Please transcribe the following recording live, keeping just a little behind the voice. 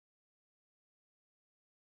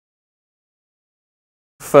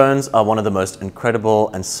Ferns are one of the most incredible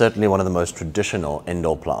and certainly one of the most traditional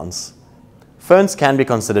indoor plants. Ferns can be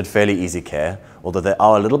considered fairly easy care, although they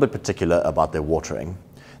are a little bit particular about their watering.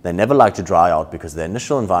 They never like to dry out because the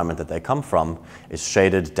initial environment that they come from is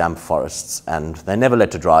shaded, damp forests, and they're never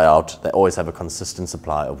let to dry out. They always have a consistent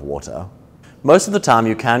supply of water. Most of the time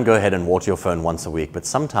you can go ahead and water your fern once a week, but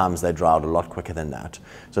sometimes they dry out a lot quicker than that.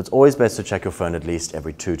 So it's always best to check your fern at least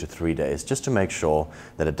every 2 to 3 days just to make sure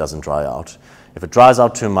that it doesn't dry out. If it dries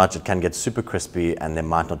out too much, it can get super crispy and there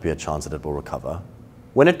might not be a chance that it will recover.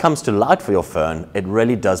 When it comes to light for your fern, it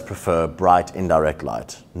really does prefer bright indirect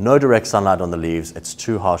light. No direct sunlight on the leaves, it's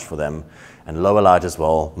too harsh for them, and lower light as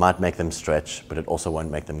well might make them stretch, but it also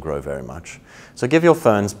won't make them grow very much. So give your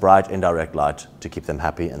ferns bright indirect light to keep them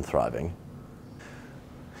happy and thriving.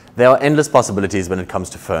 There are endless possibilities when it comes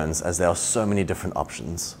to ferns, as there are so many different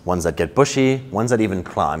options. Ones that get bushy, ones that even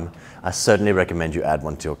climb. I certainly recommend you add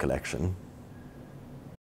one to your collection.